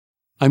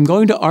I'm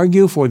going to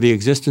argue for the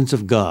existence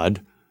of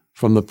God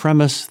from the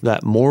premise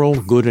that moral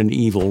good and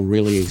evil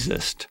really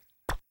exist.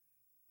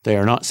 They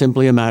are not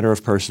simply a matter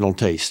of personal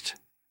taste,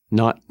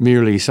 not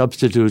merely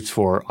substitutes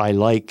for I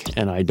like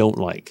and I don't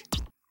like.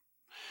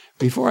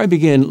 Before I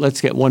begin, let's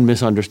get one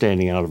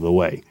misunderstanding out of the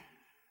way.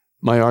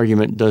 My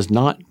argument does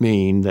not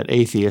mean that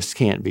atheists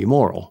can't be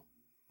moral.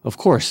 Of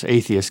course,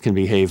 atheists can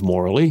behave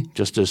morally,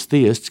 just as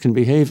theists can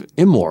behave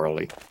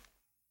immorally.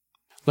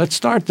 Let's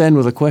start then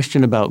with a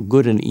question about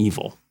good and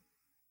evil.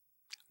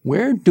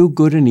 Where do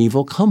good and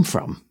evil come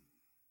from?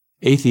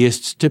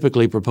 Atheists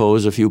typically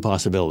propose a few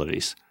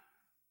possibilities.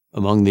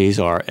 Among these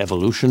are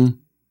evolution,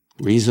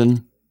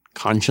 reason,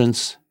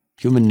 conscience,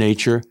 human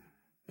nature,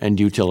 and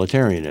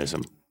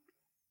utilitarianism.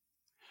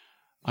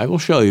 I will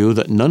show you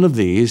that none of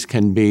these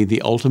can be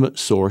the ultimate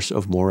source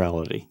of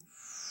morality.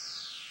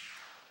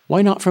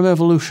 Why not from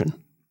evolution?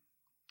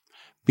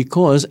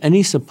 Because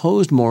any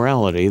supposed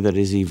morality that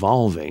is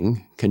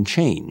evolving can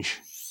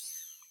change.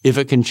 If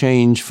it can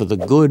change for the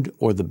good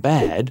or the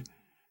bad,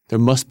 there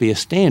must be a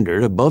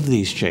standard above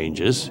these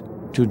changes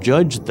to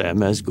judge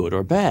them as good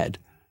or bad.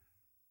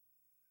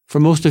 For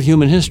most of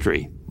human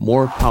history,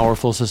 more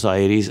powerful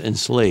societies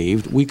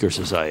enslaved weaker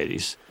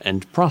societies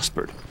and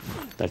prospered.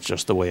 That's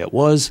just the way it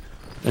was,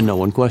 and no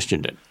one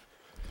questioned it.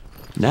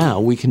 Now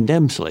we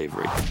condemn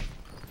slavery.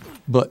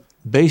 But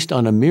based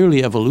on a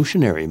merely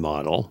evolutionary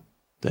model,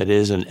 that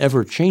is, an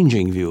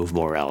ever-changing view of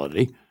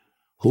morality,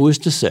 who is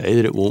to say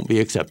that it won't be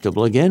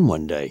acceptable again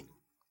one day?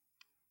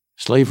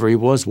 Slavery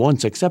was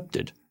once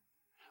accepted,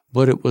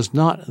 but it was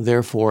not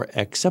therefore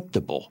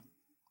acceptable.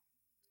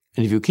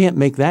 And if you can't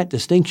make that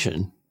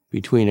distinction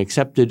between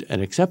accepted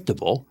and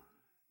acceptable,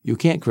 you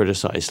can't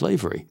criticize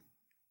slavery.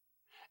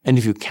 And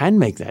if you can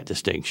make that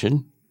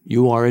distinction,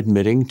 you are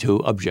admitting to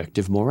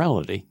objective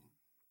morality.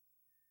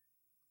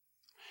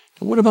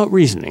 What about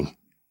reasoning?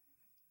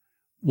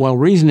 While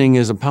reasoning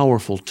is a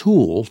powerful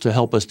tool to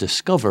help us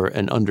discover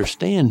and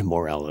understand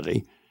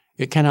morality,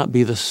 it cannot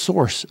be the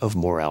source of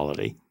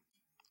morality.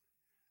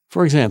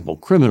 For example,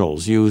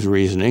 criminals use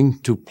reasoning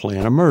to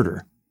plan a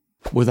murder,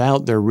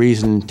 without their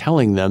reason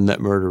telling them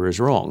that murder is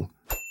wrong.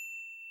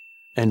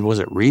 And was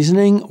it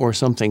reasoning or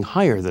something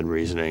higher than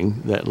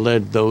reasoning that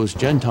led those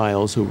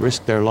Gentiles who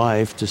risked their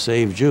life to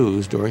save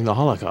Jews during the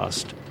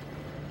Holocaust?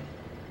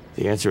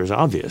 The answer is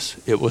obvious.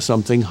 It was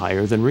something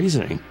higher than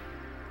reasoning,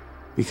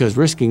 because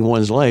risking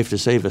one's life to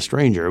save a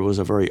stranger was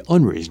a very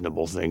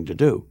unreasonable thing to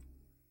do.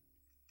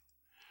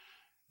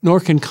 Nor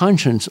can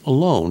conscience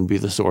alone be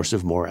the source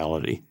of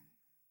morality.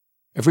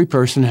 Every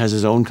person has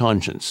his own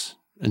conscience,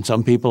 and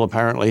some people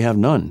apparently have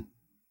none.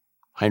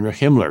 Heinrich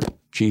Himmler,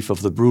 chief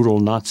of the brutal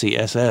Nazi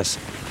SS,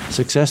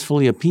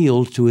 successfully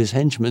appealed to his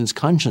henchmen's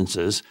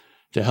consciences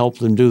to help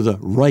them do the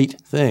right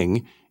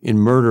thing in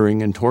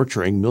murdering and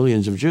torturing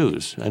millions of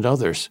Jews and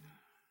others.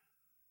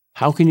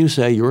 How can you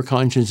say your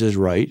conscience is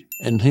right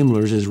and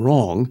Himmler's is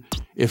wrong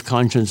if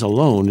conscience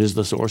alone is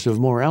the source of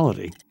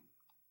morality?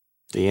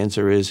 The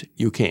answer is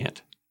you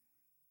can't.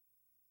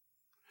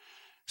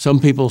 Some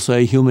people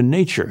say human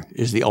nature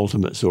is the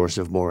ultimate source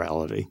of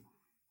morality.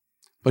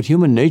 But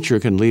human nature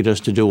can lead us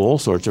to do all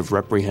sorts of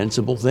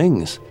reprehensible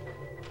things.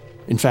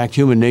 In fact,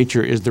 human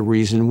nature is the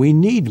reason we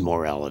need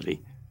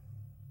morality.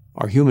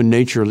 Our human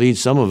nature leads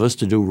some of us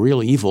to do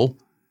real evil,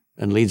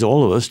 and leads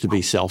all of us to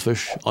be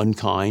selfish,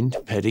 unkind,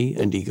 petty,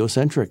 and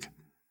egocentric.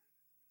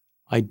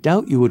 I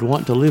doubt you would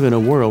want to live in a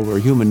world where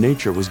human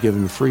nature was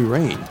given free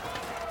rein.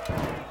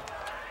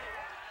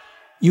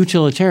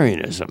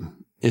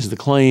 Utilitarianism is the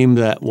claim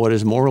that what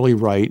is morally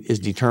right is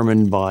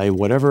determined by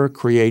whatever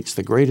creates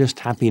the greatest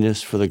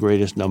happiness for the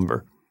greatest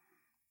number.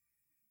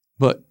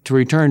 But to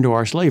return to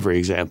our slavery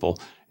example,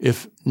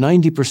 if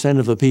 90%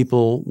 of the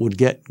people would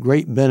get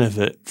great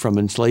benefit from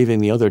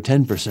enslaving the other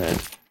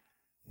 10%,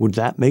 would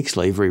that make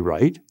slavery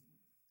right?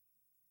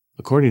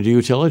 According to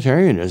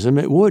utilitarianism,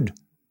 it would.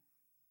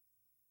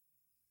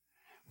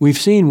 We've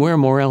seen where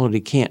morality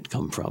can't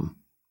come from.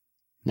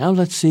 Now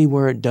let's see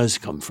where it does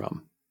come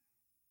from.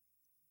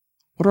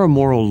 What are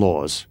moral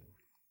laws?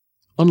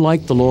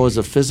 Unlike the laws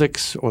of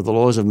physics or the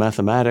laws of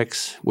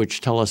mathematics,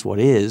 which tell us what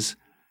is,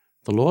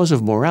 the laws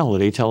of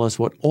morality tell us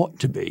what ought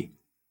to be.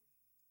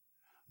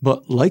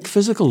 But like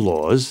physical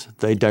laws,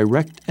 they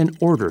direct and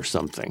order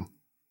something,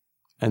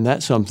 and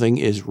that something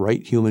is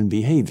right human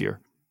behavior.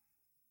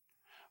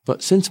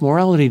 But since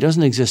morality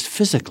doesn't exist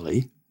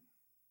physically,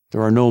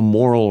 there are no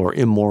moral or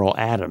immoral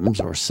atoms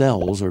or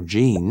cells or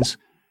genes,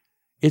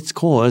 its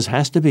cause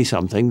has to be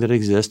something that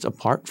exists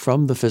apart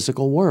from the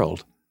physical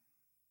world.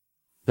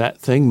 That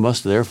thing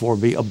must therefore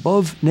be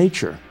above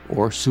nature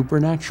or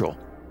supernatural.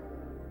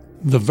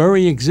 The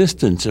very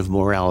existence of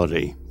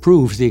morality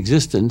proves the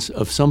existence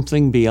of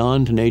something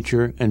beyond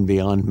nature and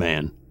beyond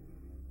man.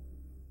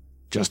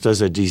 Just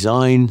as a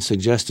design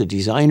suggests a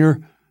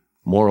designer,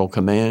 moral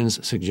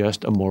commands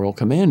suggest a moral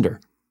commander.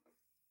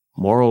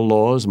 Moral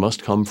laws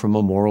must come from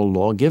a moral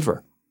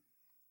lawgiver.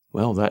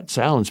 Well, that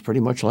sounds pretty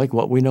much like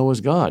what we know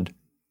as God.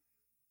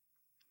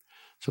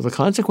 So the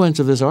consequence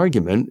of this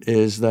argument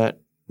is that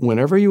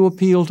Whenever you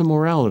appeal to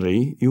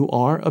morality, you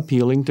are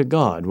appealing to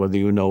God, whether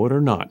you know it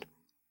or not.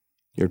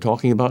 You're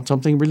talking about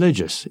something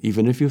religious,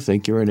 even if you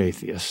think you're an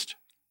atheist.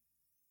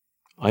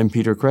 I'm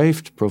Peter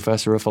Kreeft,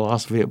 professor of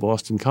philosophy at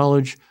Boston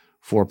College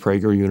for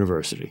Prager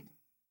University.